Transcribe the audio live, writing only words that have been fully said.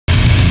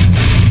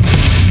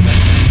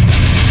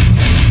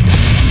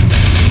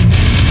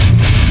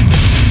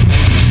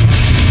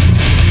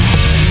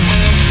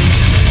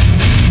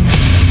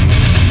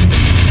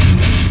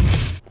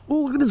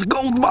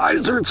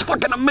HOOISER, it's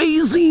fucking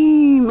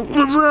amazing!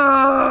 What's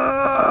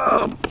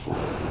up?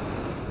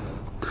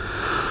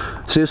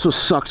 See, this is what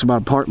sucks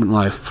about apartment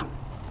life.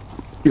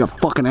 You got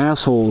fucking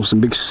assholes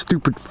and big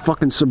stupid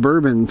fucking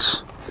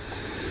Suburbans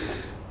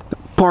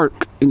that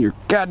park in your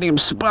goddamn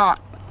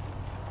spot.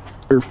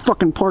 Or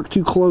fucking park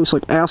too close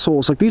like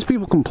assholes. Like these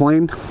people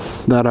complained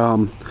that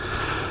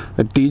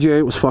that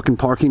DJ was fucking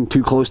parking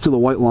too close to the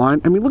white line.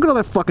 I mean, look at all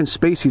that fucking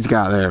space he's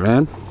got there,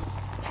 man.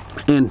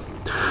 And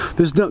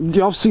there's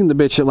y'all have seen the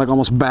bitch that like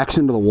almost backs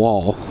into the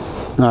wall.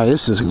 Alright,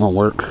 this isn't gonna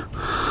work.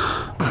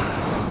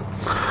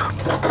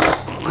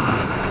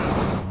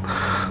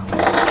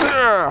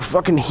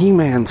 Fucking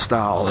He-Man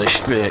style, this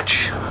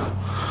bitch.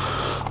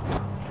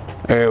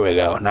 There we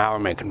go. Now we're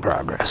making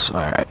progress.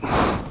 Alright.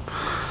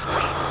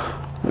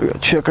 We gotta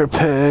check our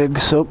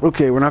pegs. Oh,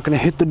 okay, we're not gonna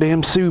hit the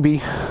damn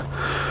Subie.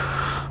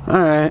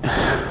 Alright.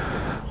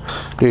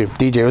 Dude, if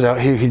DJ was out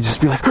here, he'd just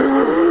be like,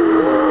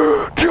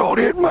 don't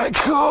hit my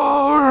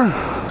car!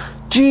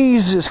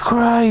 Jesus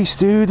Christ,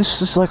 dude.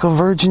 This is like a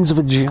virgin's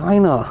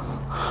vagina.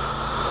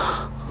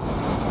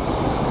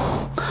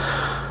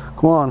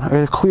 Come on, I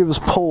gotta clear this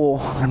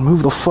pole and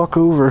move the fuck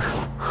over.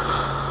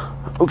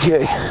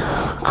 Okay,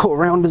 go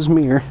around his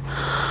mirror.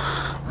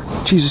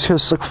 Jesus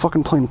Christ, it's like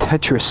fucking playing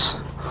Tetris.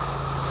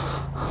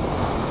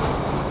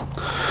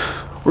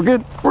 We're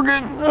good, we're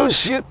good. Oh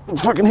shit, I'm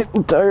fucking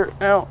hitting the tire.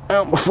 Ow,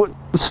 ow, my foot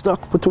is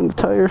stuck between the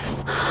tire.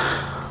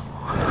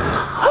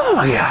 Oh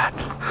my god.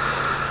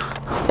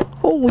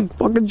 Holy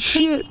fucking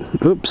shit.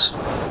 Oops.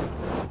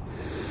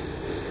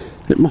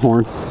 Hit my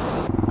horn.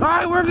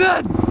 Alright, we're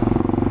good.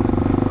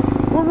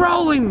 We're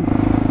rolling.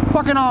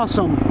 Fucking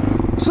awesome.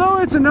 So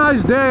it's a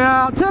nice day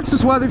out.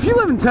 Texas weather. If you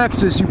live in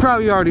Texas, you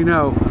probably already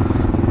know.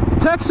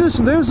 Texas,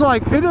 there's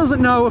like, it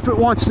doesn't know if it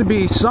wants to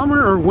be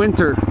summer or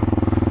winter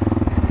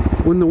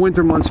when the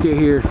winter months get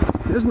here.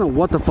 It doesn't know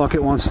what the fuck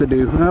it wants to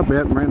do. Oh,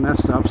 yep, ran that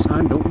stop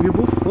sign. Don't give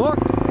a fuck.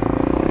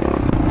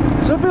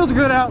 So it feels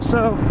good out,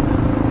 so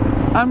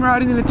I'm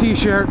riding in a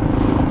t-shirt,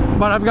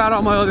 but I've got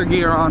all my other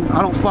gear on.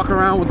 I don't fuck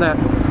around with that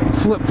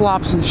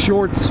flip-flops and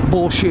shorts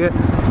bullshit.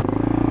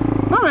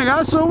 Alright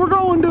guys, so we're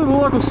going to the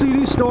local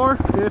CD store.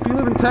 If you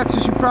live in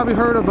Texas, you've probably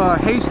heard of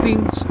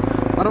Hastings.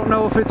 I don't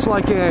know if it's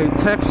like a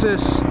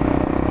Texas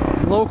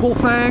local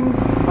thing.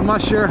 I'm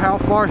not sure how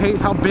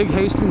big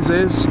Hastings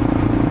is.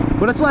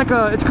 But it's like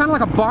it's kind of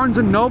like a Barnes &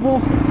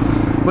 Noble,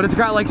 but it's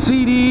got like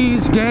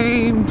CDs,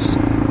 games,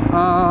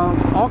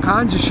 all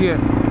kinds of shit.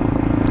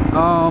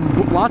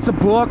 Lots of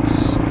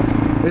books.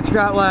 It's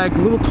got like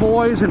little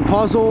toys and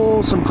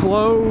puzzles, some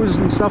clothes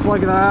and stuff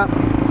like that.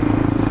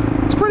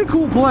 It's a pretty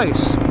cool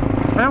place.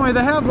 Anyway,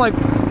 they have like,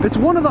 it's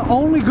one of the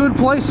only good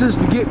places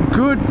to get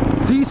good,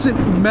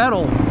 decent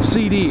metal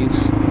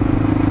CDs.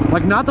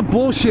 Like not the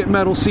bullshit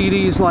metal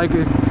CDs like,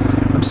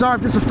 I'm sorry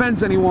if this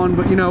offends anyone,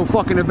 but you know,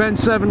 fucking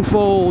Avenged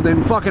Sevenfold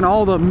and fucking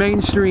all the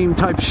mainstream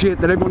type shit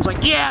that everyone's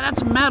like, yeah,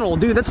 that's metal.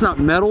 Dude, that's not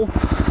metal.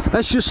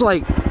 That's just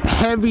like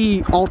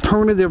heavy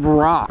alternative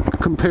rock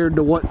compared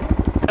to what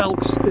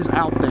else is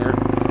out there.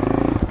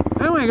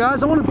 Anyway,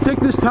 guys, I wanted to take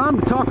this time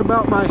to talk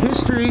about my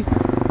history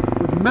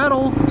with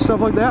metal and stuff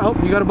like that. Oh,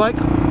 you got a bike?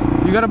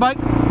 You got a bike?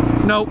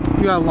 Nope,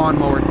 you got a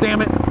lawnmower.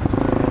 Damn it.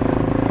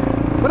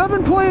 But I've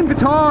been playing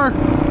guitar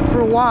for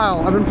a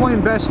while. I've been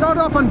playing bass.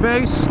 Started off on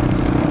bass,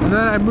 and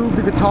then I moved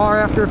to guitar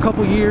after a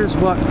couple years.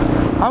 But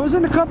I was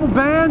in a couple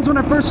bands when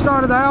I first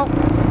started out.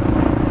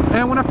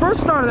 And when I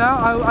first started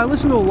out, I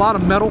listened to a lot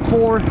of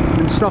metalcore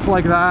and stuff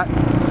like that.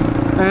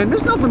 And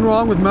there's nothing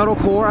wrong with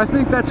metalcore. I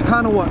think that's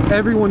kind of what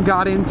everyone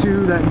got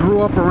into that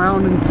grew up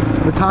around in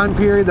the time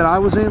period that I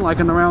was in, like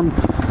in around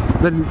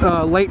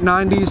the late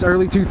 90s,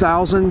 early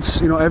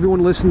 2000s. You know,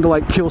 everyone listened to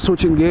like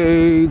Killswitch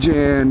Engage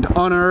and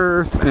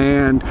Unearth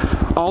and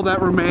All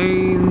That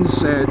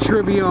Remains,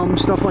 Trivium,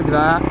 stuff like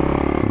that.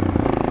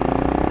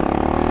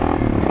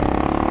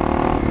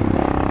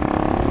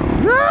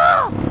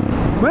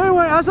 But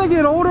anyway, as I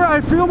get older, I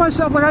feel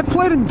myself like I've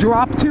played in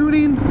drop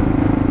tuning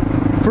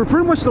for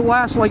pretty much the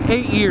last like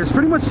 8 years.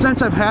 Pretty much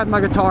since I've had my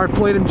guitar, I've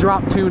played in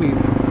drop tuning.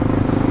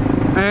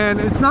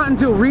 And it's not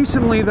until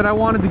recently that I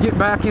wanted to get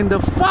back into,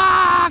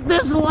 fuck,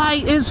 this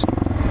light is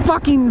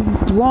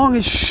fucking long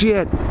as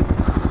shit.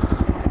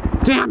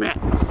 Damn it.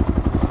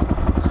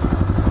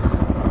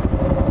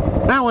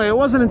 Anyway, it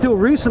wasn't until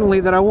recently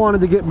that I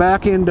wanted to get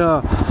back into,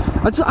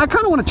 I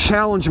kind of want to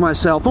challenge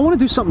myself. I want to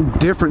do something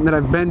different that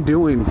I've been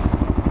doing.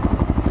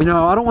 You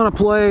know, I don't want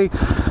to play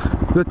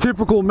the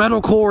typical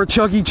metalcore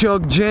chuggy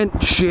chug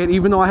gent shit,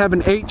 even though I have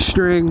an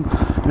 8-string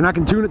and I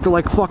can tune it to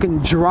like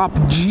fucking drop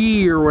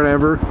G or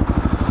whatever.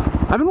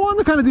 I've been wanting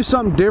to kind of do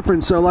something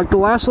different, so like the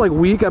last like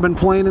week I've been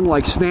playing in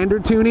like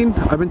standard tuning.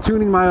 I've been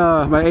tuning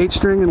my my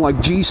 8-string in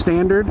like G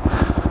standard,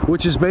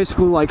 which is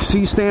basically like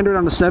C standard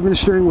on the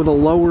 7-string with a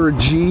lower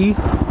G.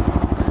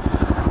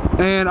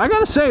 And I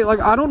gotta say, like,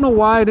 I don't know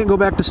why I didn't go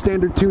back to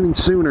standard tuning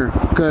sooner,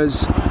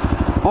 because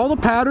all the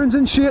patterns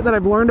and shit that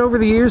I've learned over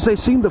the years, they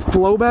seem to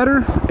flow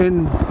better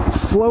and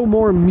flow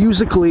more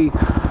musically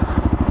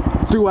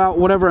throughout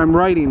whatever I'm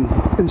writing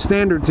in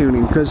standard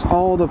tuning, because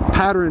all the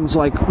patterns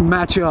like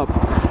match up.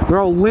 They're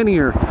all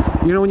linear.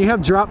 You know, when you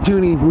have drop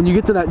tuning, when you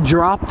get to that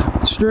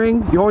dropped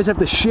string, you always have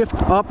to shift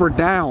up or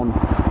down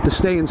to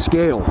stay in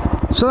scale.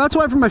 So that's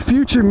why for my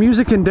future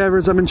music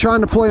endeavors, I've been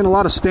trying to play in a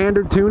lot of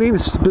standard tuning,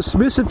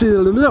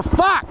 specifically,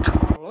 fuck!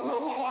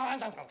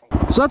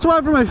 So that's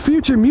why for my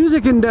future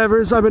music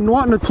endeavors, I've been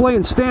wanting to play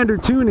in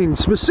standard tuning,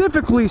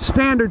 specifically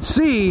standard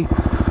C,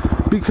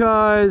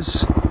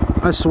 because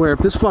I swear, if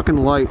this fucking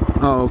light,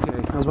 oh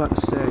okay, I was about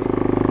to say,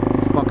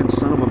 fucking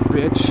son of a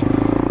bitch,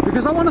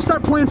 because I want to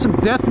start playing some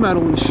death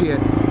metal and shit.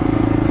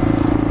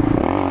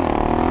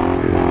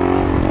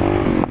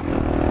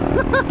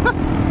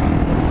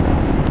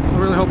 I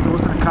really hope there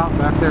wasn't a cop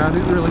back there. I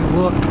didn't really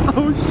look.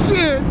 Oh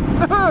shit!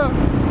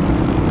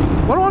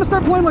 Well, I want to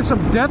start playing like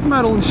some death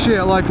metal and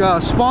shit, like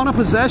Spawn of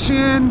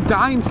Possession,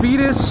 Dying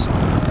Fetus,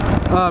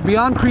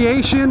 Beyond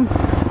Creation.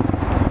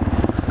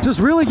 Just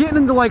really getting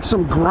into like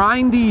some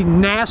grindy,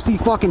 nasty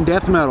fucking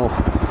death metal.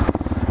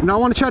 And I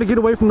want to try to get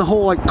away from the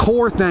whole like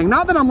core thing.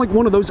 Not that I'm like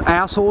one of those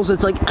assholes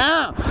that's like,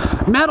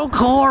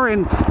 metalcore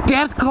and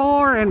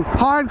deathcore and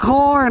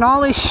hardcore and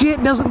all this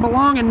shit doesn't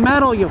belong in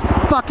metal, you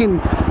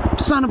fucking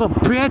son of a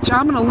bitch.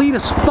 I'm gonna lead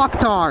us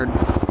fucktard.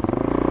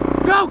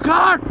 Go,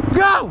 car!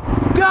 Go!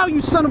 Go,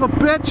 you son of a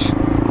bitch!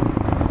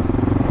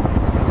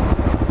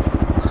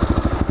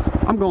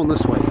 I'm going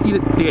this way. Eat a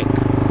dick.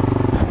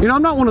 You know,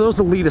 I'm not one of those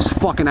elitist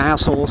fucking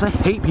assholes. I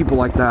hate people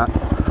like that.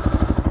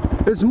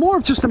 It's more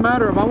of just a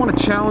matter of I want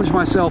to challenge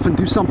myself and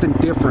do something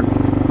different.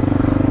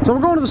 So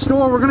we're going to the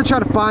store. We're going to try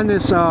to find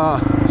this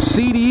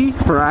CD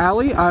for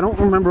Allie. I don't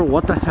remember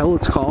what the hell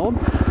it's called.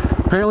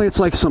 Apparently it's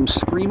like some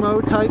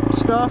Screamo type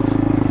stuff.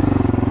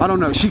 I don't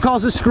know. She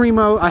calls it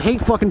Screamo. I hate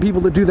fucking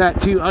people that do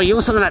that too. Oh, you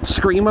listen to that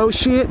Screamo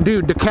shit?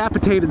 Dude,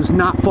 Decapitated is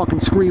not fucking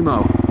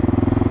Screamo.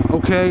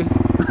 Okay?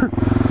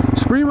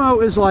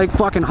 Screamo is like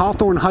fucking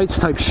Hawthorne Heights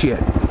type shit.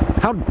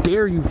 How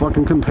dare you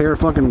fucking compare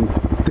fucking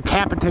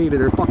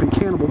Decapitated or fucking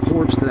Cannibal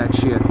Corpse to that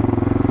shit?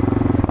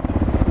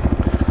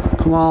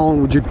 Come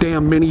on with your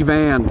damn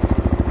minivan.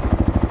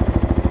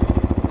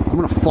 I'm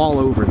gonna fall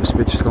over. This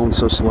bitch is going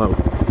so slow.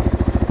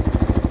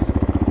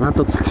 I have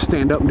to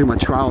stand up and do my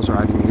trials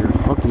riding here.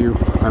 Fuck you.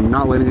 I'm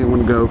not letting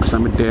anyone go because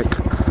I'm a dick.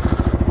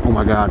 Oh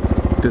my god.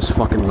 This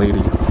fucking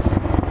lady.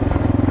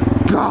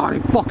 God, I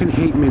fucking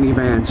hate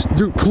minivans.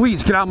 Dude,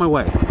 please get out of my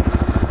way.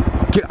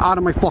 Get out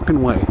of my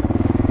fucking way.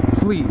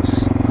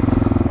 Please.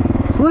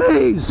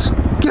 Please!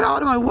 Get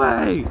out of my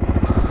way!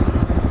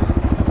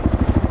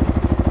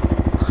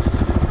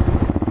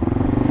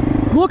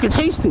 Look, it's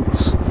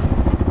Hastings.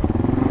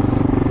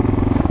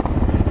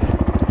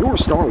 Your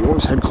Star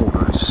Wars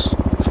headquarters.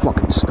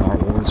 Fucking Star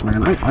Wars,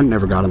 man. I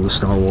never got into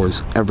Star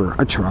Wars, ever.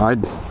 I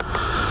tried.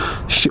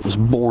 Shit was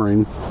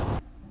boring.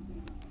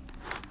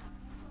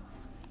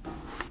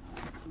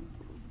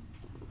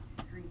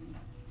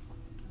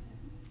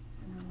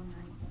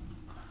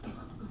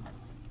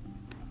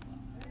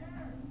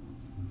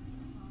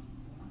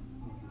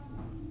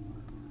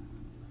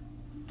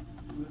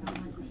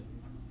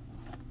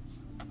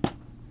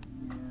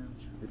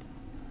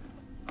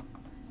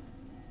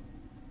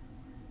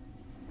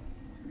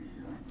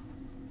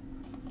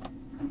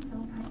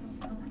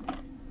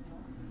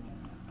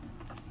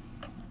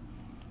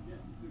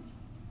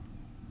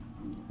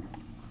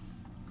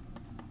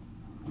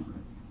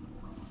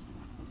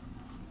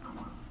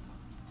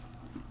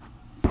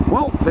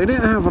 Well, they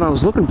didn't have what I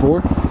was looking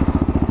for,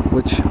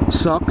 which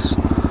sucks,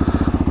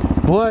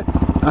 but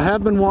I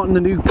have been wanting the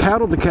new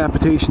cattle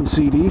decapitation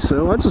CD,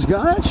 so I just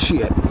got that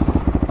shit.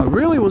 I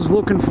really was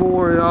looking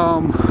for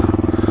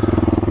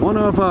one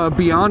of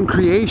Beyond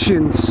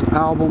Creation's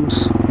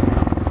albums.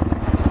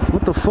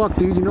 What the fuck,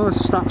 dude? You know there's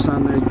a stop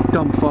sign there, you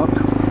dumb fuck.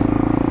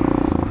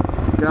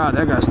 God,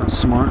 that guy's not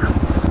smart.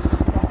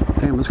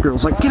 Damn, this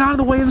girl's like, get out of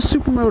the way of the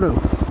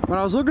Supermoto. But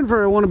I was looking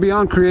for one of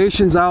Beyond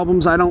Creation's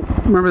albums. I don't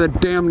remember the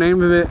damn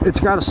name of it. It's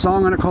got a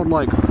song on it called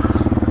like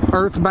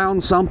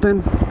Earthbound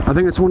something. I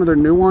think it's one of their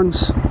new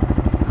ones.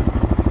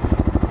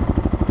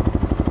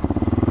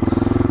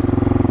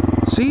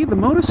 See, the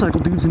motorcycle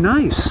dude's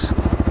nice.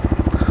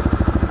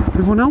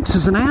 Everyone else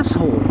is an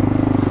asshole.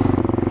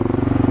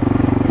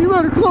 You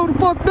better slow the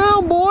fuck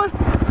down, boy.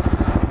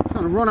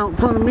 Trying to run out in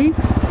front of me.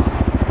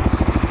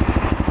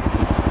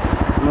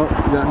 Oh,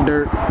 we got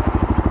dirt.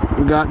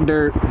 We got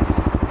dirt.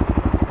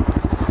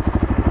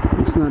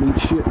 Let's not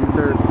eat shit in the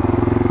dirt.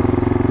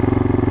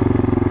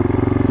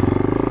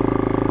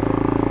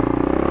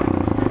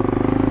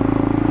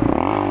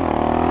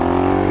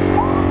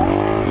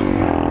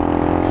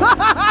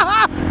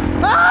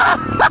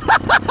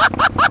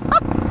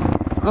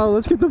 Oh,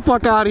 let's get the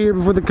fuck out of here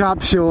before the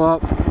cops show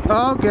up.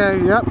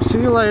 Okay, yep, see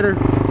you later.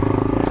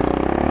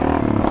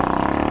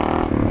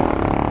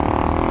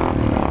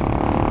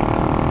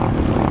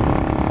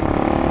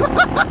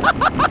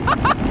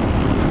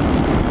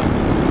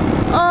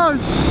 Oh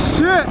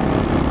shit!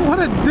 What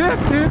a dick,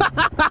 dude!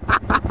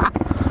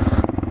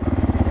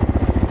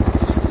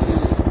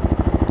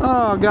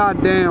 Oh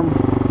god damn.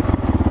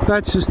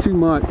 That's just too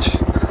much.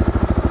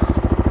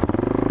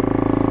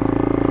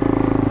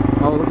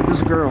 Oh, look at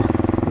this girl.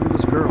 Look at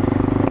this girl.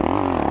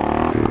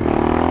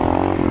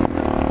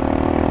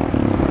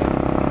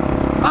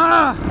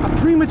 I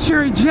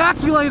premature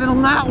ejaculated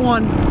on that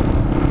one.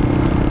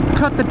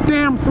 Cut the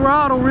damn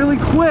throttle really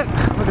quick,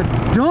 like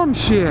a dumb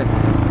shit.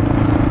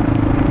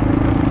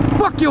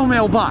 Fuck your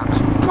mailbox.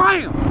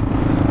 Bam!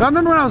 I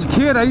remember when I was a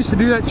kid, I used to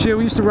do that shit.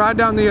 We used to ride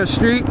down the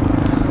street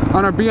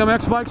on our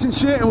BMX bikes and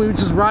shit, and we would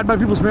just ride by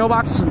people's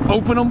mailboxes and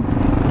open them.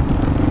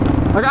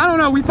 Like, I don't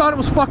know, we thought it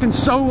was fucking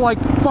so, like,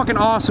 fucking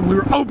awesome. We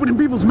were opening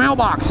people's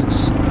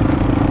mailboxes.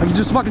 Like, you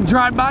just fucking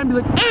drive by and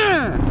be like,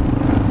 eh!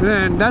 And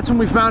then that's when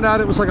we found out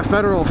it was like a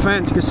federal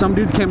offense, because some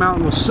dude came out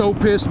and was so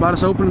pissed about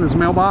us opening his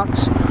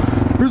mailbox.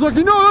 He was like,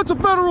 you know, that's a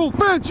federal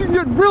offense. You can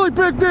get in really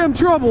big damn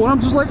trouble. And I'm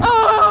just like,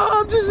 oh,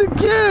 I'm just a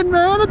kid,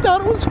 man. I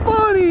thought it was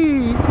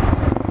funny.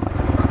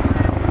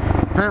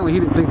 Apparently, he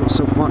didn't think it was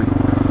so funny.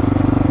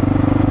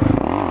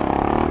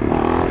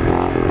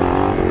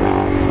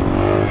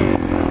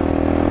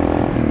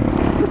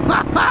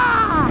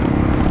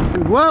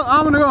 Well,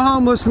 I'm gonna go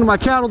home, listen to my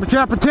cattle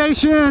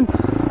decapitation,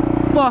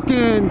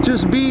 fucking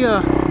just be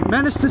a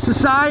menace to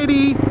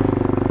society.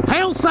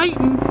 Hail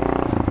Satan!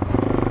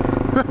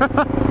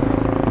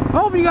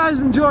 Hope you guys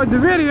enjoyed the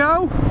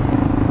video.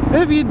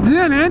 If you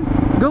didn't,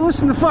 go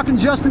listen to fucking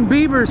Justin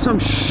Bieber or some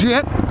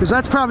shit, because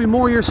that's probably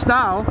more your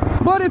style.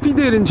 But if you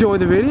did enjoy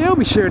the video,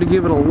 be sure to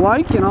give it a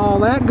like and all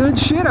that good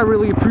shit. I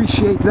really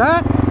appreciate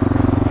that.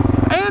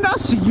 And I'll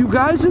see you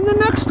guys in the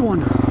next one.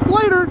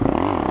 Later!